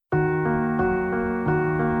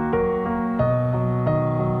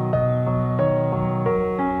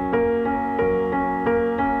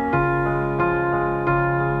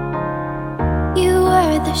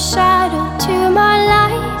the shadow to my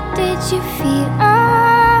light. Did you feel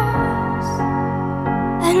us?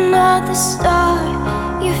 Another star,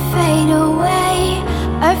 you fade away.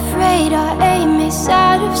 Afraid our aim is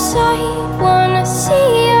out of sight. Wanna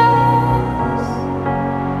see us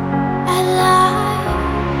alive.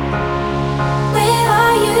 Where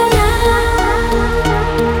are you now?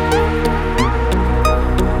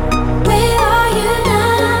 Where are you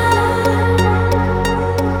now?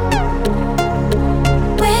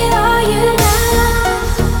 Where are you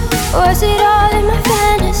now? Was it all in my face?